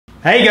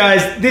Hey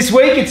guys, this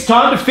week it's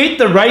time to fit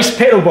the race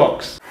pedal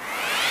box.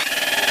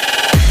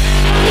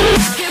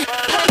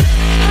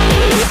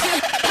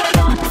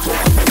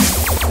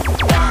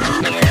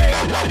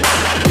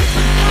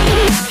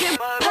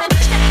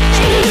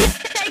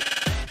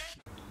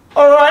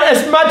 Alright,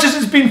 as much as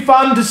it's been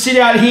fun to sit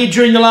out here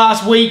during the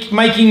last week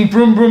making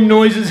vroom vroom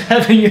noises,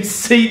 having your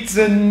seats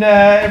and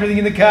everything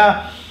in the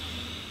car,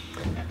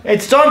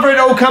 it's time for it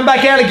to all come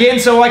back out again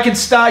so I can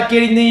start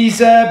getting these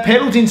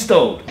pedals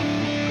installed.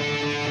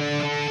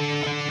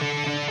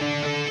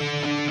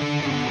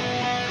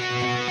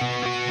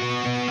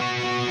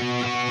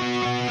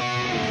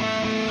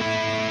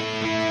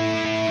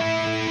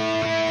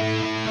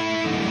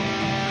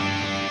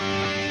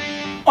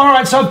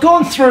 Alright, so I've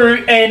gone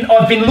through and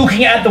I've been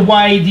looking at the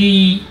way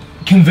the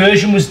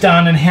conversion was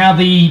done and how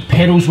the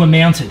pedals were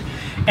mounted.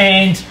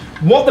 And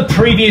what the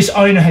previous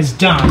owner has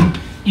done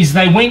is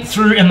they went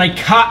through and they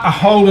cut a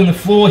hole in the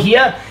floor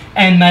here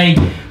and they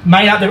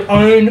made up their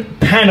own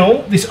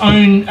panel, this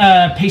own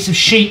piece of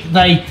sheet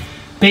they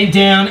bent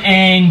down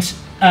and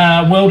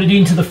welded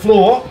into the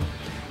floor.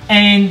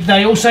 And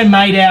they also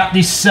made out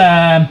this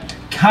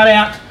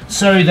cutout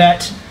so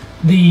that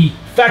the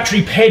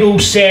factory pedal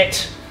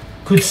set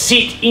could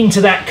sit into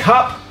that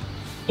cup,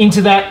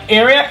 into that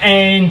area,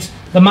 and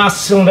the master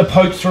cylinder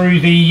poked through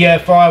the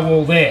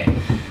firewall there.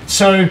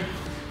 So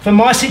for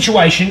my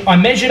situation, I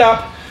measured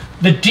up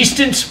the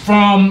distance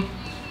from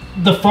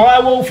the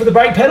firewall for the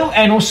brake pedal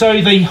and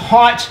also the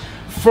height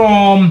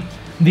from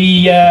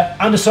the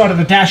underside of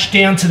the dash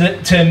down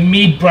to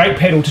mid brake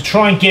pedal to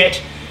try and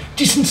get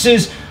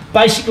distances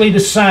basically the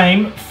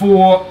same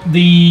for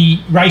the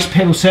race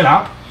pedal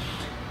setup.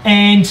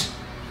 And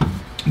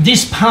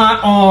this part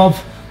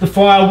of the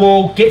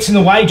firewall gets in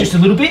the way just a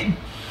little bit,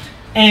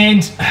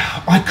 and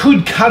I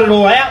could cut it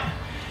all out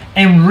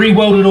and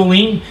re-weld it all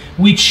in,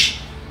 which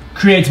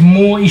creates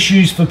more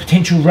issues for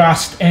potential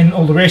rust and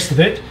all the rest of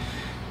it.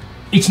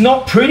 It's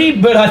not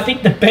pretty, but I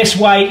think the best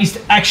way is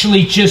to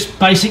actually just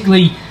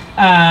basically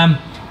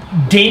dent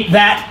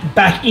that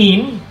back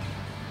in,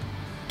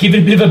 give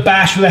it a bit of a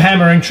bash with a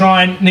hammer and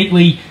try and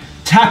neatly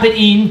tap it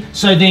in,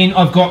 so then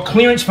I've got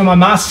clearance for my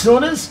master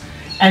cylinders,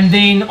 and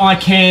then I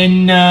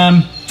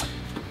can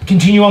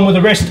continue on with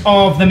the rest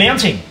of the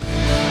mounting.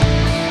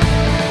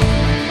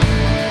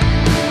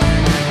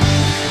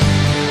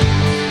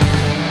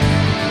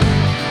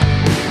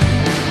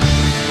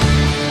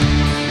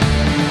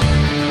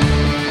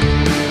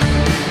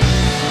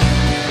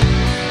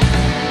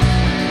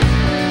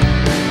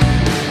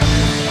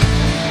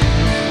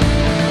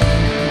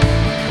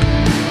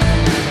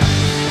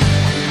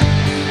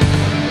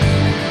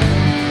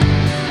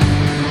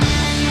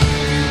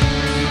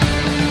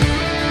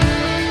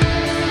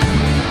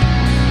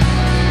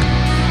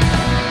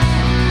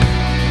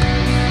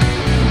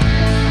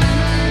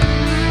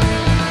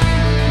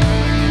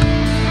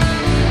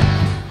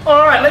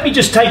 Let me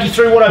just take you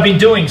through what I've been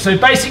doing. So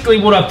basically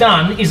what I've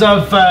done is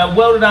I've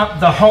welded up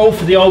the hole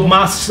for the old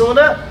master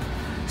cylinder,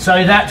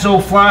 so that's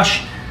all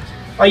flush.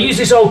 I use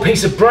this old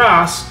piece of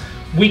brass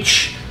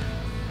which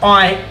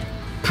I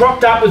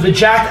propped up with the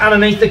jack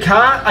underneath the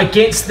car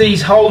against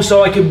these holes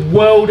so I could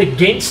weld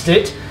against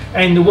it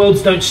and the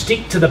welds don't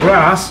stick to the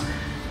brass,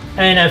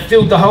 and I've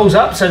filled the holes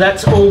up so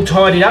that's all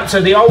tidied up,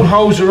 so the old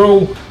holes are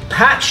all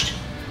patched.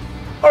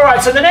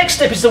 Alright, so the next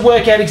step is to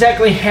work out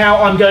exactly how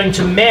I'm going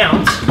to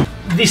mount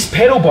this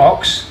pedal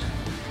box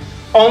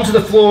onto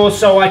the floor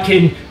so I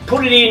can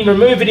put it in,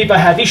 remove it if I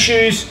have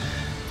issues.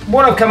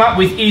 What I've come up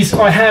with is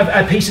I have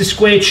a piece of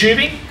square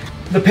tubing.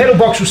 The pedal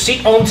box will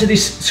sit onto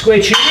this square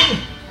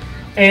tubing,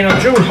 and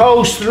I've drilled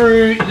holes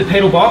through the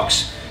pedal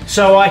box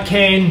so I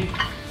can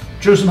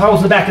drill some holes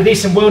in the back of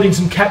this and weld in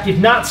some captive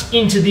nuts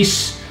into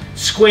this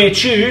square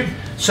tube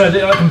so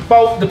that I can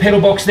bolt the pedal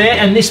box there,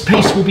 and this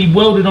piece will be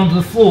welded onto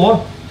the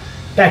floor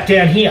back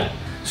down here.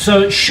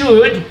 So it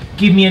should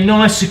give me a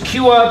nice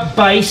secure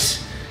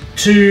base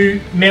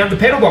to mount the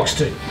pedal box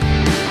to.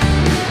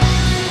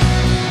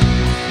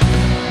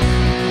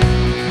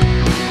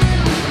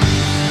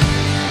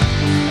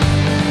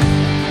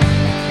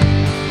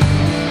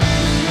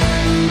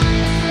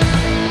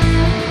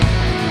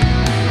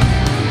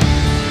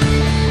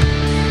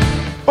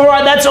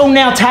 Alright, that's all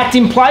now tacked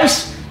in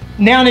place.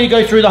 Now I need to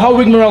go through the whole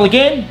rigmarole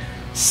again,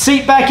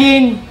 seat back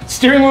in,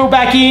 steering wheel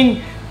back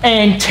in,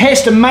 and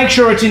test and make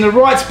sure it's in the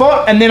right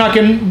spot, and then I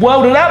can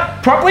weld it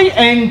up properly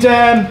and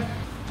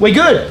we're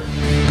good.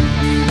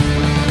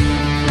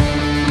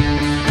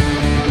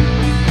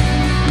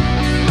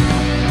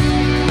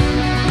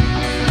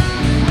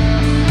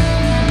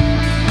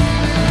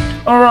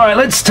 Alright,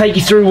 let's take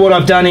you through what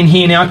I've done in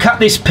here now. I cut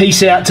this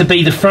piece out to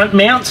be the front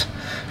mount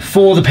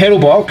for the pedal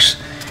box,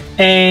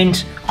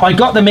 and I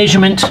got the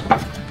measurement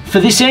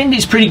for this end,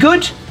 it's pretty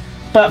good,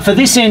 but for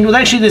this end, well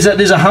actually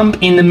there's a hump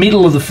in the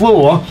middle of the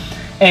floor,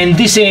 and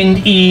this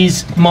end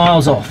is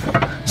miles off.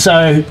 So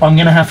I'm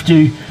gonna have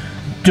to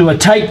do a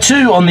take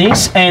two on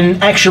this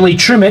and actually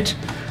trim it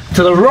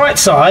to the right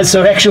size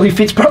so it actually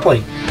fits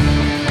properly.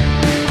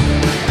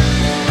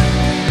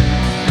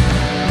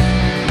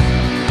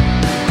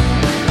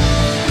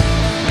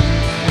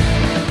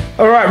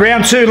 All right,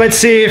 round two. Let's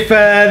see if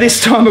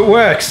this time it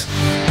works.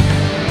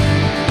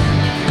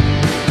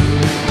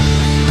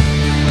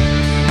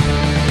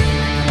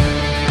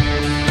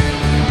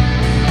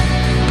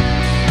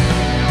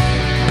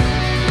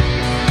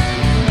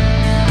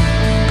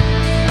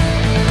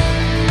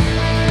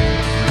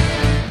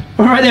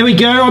 All right, there we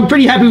go. I'm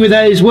pretty happy with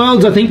those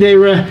welds. I think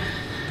they're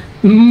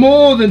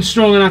more than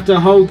strong enough to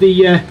hold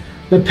the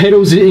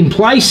pedals in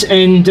place,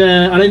 and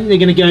I don't think they're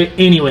going to go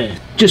anywhere.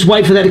 Just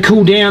wait for that to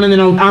cool down, and then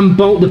I'll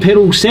unbolt the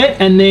pedal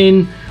set, and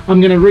then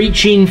I'm going to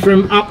reach in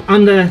from up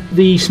under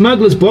the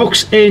smuggler's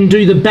box and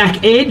do the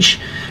back edge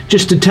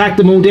just to tack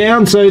them all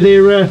down so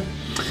they're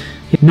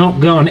not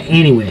going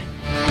anywhere.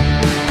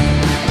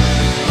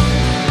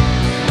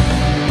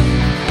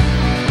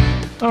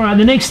 All right,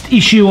 the next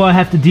issue I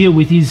have to deal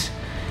with is,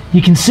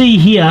 you can see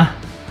here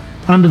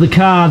under the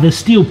car, the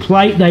steel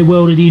plate they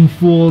welded in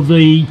for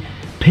the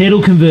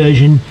pedal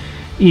conversion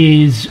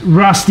is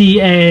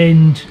rusty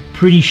and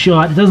pretty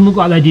shite. It doesn't look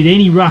like they did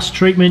any rust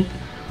treatment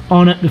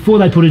on it before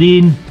they put it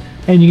in,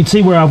 and you can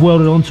see where I've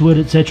welded onto it,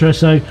 etc.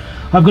 So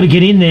I've got to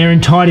get in there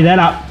and tidy that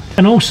up.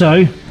 And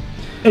also,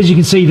 as you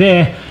can see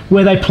there,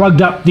 where they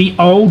plugged up the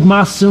old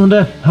master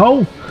cylinder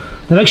hole,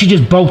 they've actually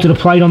just bolted a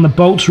plate on. The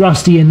bolt's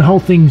rusty and the whole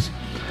thing's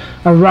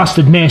a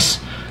rusted mess.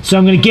 So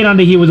I'm going to get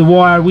under here with a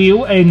wire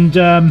wheel and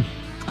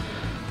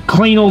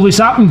clean all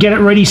this up and get it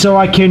ready so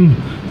I can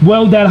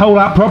weld that hole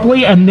up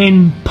properly and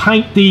then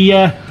paint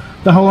the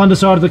whole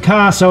underside of the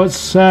car so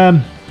it's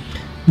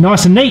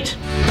nice and neat.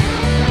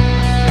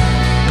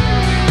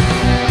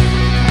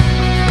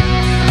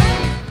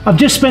 I've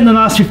just spent the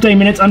last 15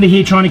 minutes under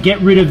here trying to get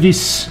rid of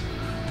this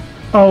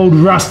old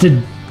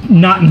rusted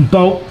nut and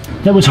bolt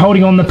that was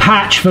holding on the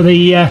patch for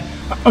the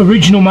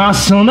original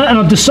master cylinder, and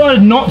I've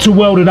decided not to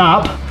weld it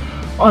up.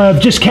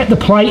 I've just kept the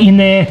plate in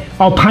there.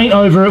 I'll paint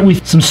over it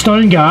with some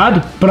stone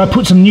guard, but I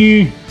put some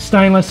new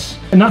stainless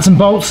nuts and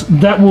bolts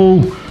that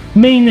will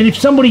mean that if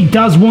somebody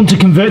does want to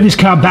convert this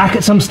car back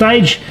at some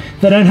stage,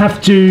 they don't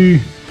have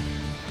to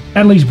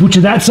at least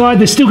butcher that side.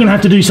 They're still going to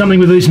have to do something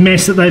with this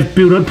mess that they've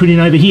built up, put in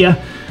over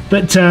here.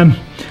 But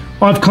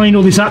I've cleaned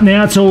all this up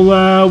now. It's all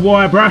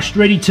wire brushed,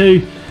 ready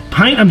to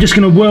paint. I'm just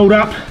going to weld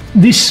up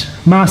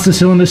this master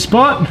cylinder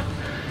spot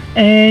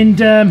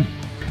and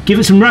give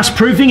it some rust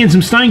proofing and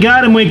some stone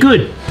guard, and we're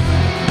good.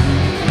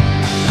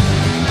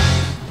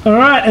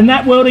 Alright, and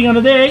that welding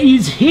under there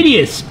is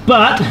hideous,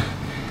 but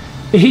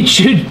it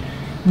should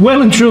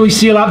well and truly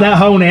seal up that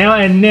hole now,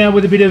 and now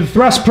with a bit of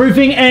rust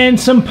proofing and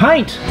some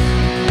paint.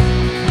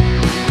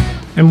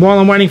 And while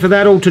I'm waiting for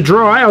that all to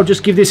dry, I'll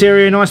just give this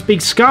area a nice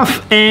big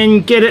scuff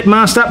and get it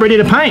masked up ready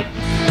to paint.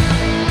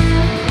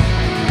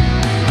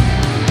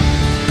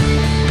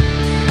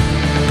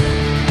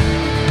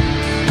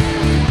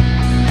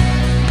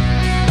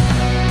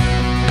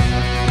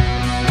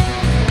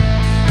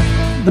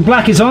 The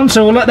black is on,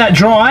 so we'll let that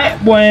dry.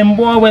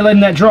 While we're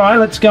letting that dry,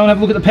 let's go and have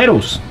a look at the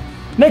pedals.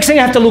 Next thing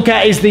I have to look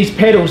at is these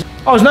pedals.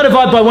 I was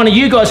notified by one of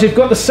you guys who've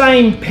got the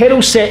same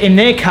pedal set in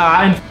their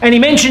car, and he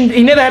mentioned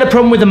he never had a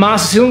problem with the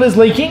master cylinders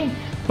leaking,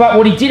 but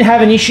what he did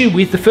have an issue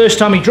with the first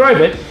time he drove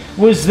it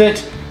was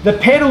that the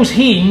pedals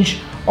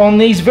hinge on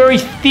these very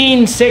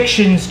thin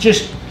sections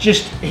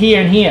just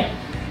here and here.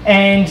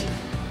 And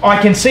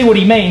I can see what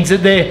he means,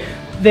 that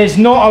there's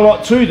not a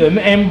lot to them,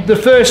 and the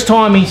first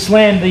time he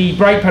slammed the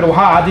brake pedal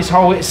hard, this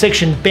whole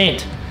section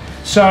bent.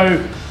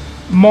 So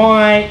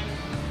my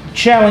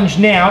challenge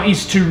now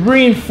is to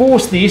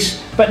reinforce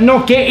this, but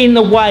not get in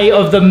the way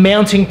of the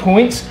mounting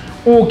points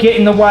or get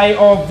in the way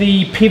of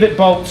the pivot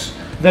bolts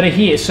that are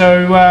here.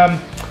 So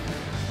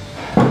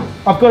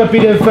I've got a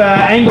bit of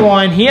angle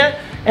iron here,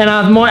 and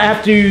I might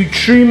have to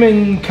trim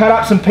and cut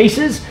up some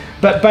pieces,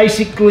 but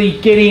basically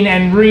get in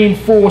and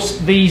reinforce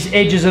these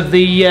edges of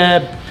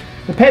the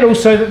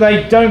pedals so that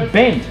they don't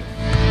bend.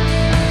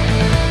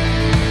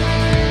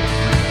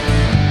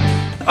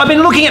 I've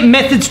been looking at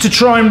methods to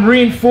try and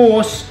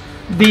reinforce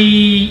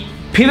the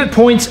pivot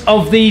points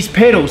of these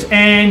pedals,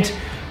 and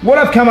what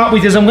I've come up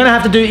with is I'm going to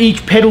have to do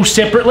each pedal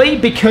separately,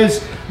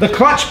 because the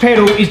clutch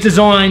pedal is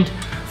designed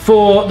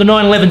for the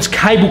 911's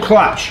cable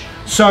clutch,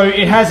 so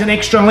it has an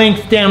extra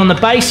length down on the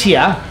base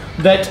here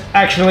that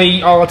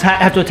actually I'll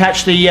have to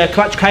attach the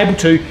clutch cable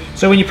to,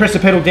 so when you press the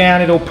pedal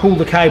down it'll pull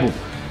the cable.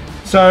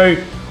 So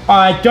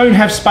I don't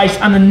have space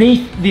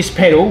underneath this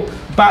pedal,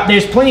 but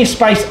there's plenty of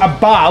space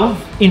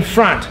above in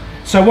front.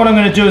 So what I'm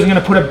going to do is I'm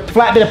going to put a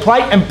flat bit of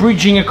plate and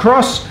bridging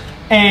across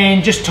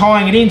and just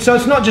tying it in. So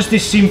it's not just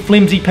this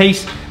flimsy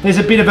piece, there's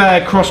a bit of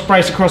a cross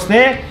brace across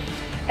there.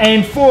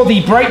 And for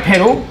the brake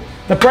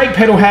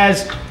pedal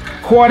has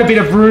quite a bit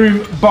of room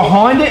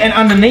behind it and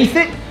underneath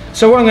it.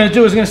 So what I'm going to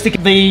do is I'm going to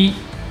stick the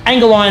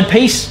angle iron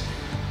piece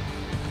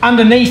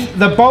underneath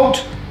the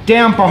bolt,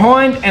 down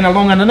behind and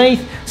along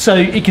underneath, so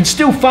it can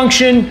still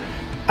function,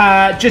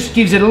 just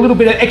gives it a little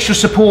bit of extra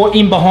support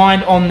in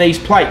behind on these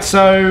plates.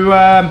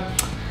 So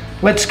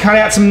let's cut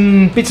out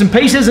some bits and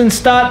pieces and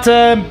start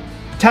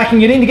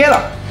tacking it in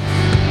together.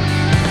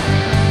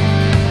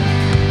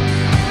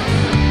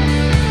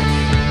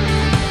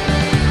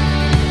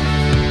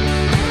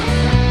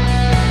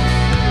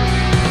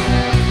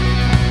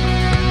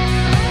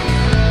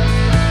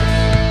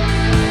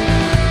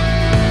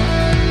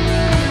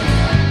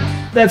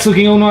 that's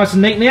looking all nice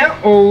and neat now,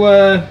 all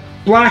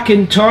black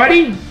and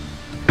tidy.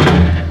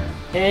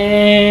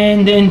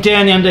 And then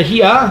down under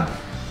here.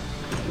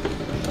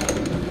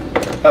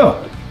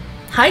 Oh.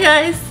 Hi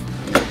guys.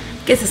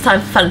 Guess it's time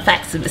for fun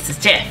facts with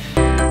Mrs. Jeff.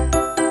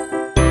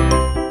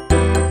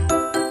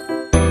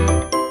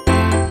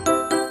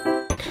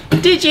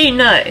 Did you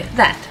know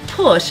that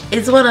Porsche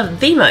is one of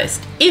the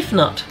most, if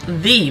not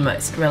the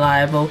most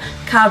reliable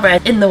car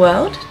brand in the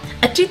world?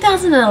 A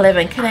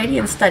 2011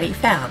 Canadian study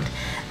found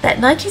that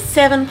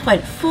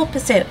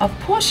 97.4% of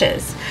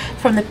Porsches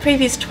from the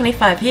previous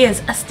 25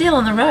 years are still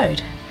on the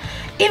road.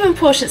 Even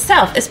Porsche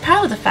itself is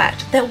proud of the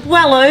fact that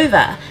well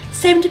over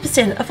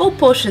 70% of all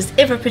Porsches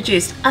ever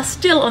produced are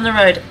still on the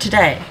road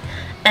today.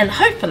 And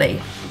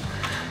hopefully,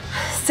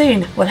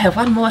 soon we'll have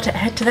one more to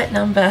add to that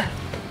number.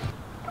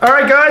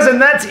 Alright guys,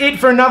 and that's it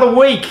for another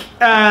week.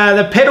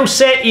 The pedal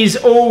set is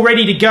all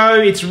ready to go.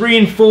 It's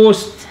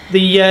reinforced.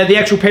 The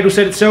actual pedal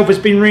set itself has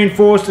been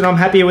reinforced, and I'm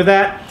happier with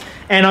that.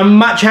 And I'm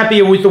much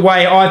happier with the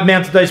way I've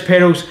mounted those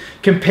pedals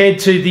compared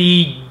to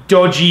the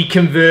dodgy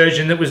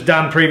conversion that was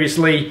done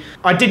previously.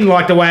 I didn't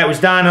like the way it was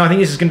done, and I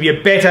think this is going to be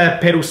a better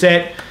pedal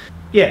set.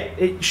 Yeah,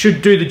 it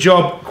should do the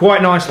job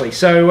quite nicely.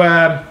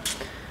 So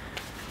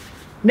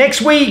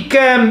next week,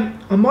 I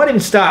might even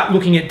start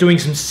looking at doing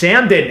some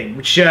sound deadening,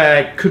 which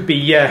could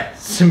be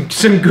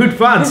some good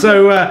fun.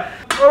 So,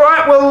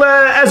 alright, well,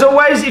 as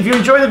always, if you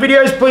enjoy the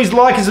videos, please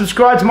like and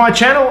subscribe to my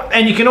channel.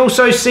 And you can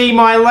also see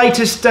my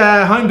latest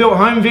home-built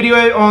home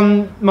video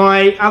on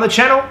my other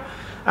channel.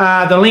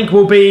 The link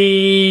will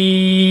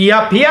be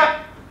up here.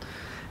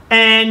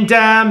 And,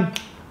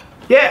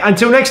 yeah,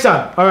 until next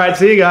time. Alright,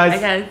 see you guys.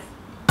 Bye guys.